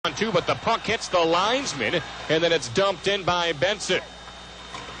1-2, but the puck hits the linesman, and then it's dumped in by Benson.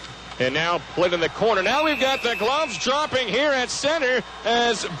 And now played in the corner. Now we've got the gloves dropping here at center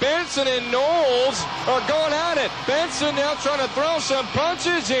as Benson and Knowles are going at it. Benson now trying to throw some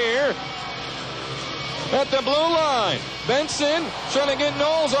punches here at the blue line. Benson trying to get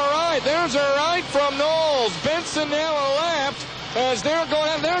Knowles. All right, there's a right from Knowles. Benson now a left as they're going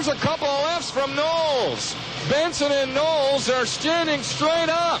out. There's a couple of lefts from Knowles. Benson and Knowles are standing straight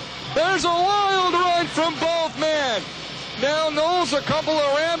up. There's a wild right from both men. Now Knowles a couple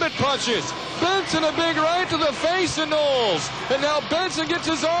of rabbit punches. Benson a big right to the face of Knowles. And now Benson gets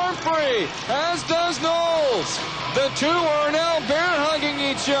his arm free, as does Knowles. The two are now bear hugging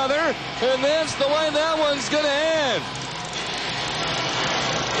each other, and that's the way that one's going to end.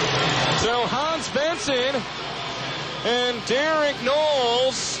 So Hans Benson and Derek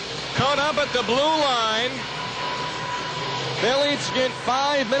Knowles caught up at the blue line. They'll each get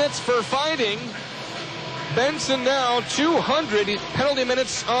 5 minutes for fighting. Benson now 200 penalty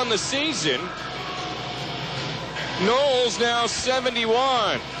minutes on the season. Knowles now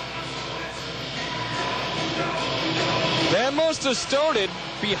 71. That must have started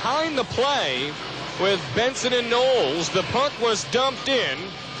behind the play with Benson and Knowles. The puck was dumped in.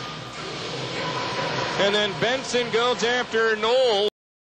 And then Benson goes after Knowles.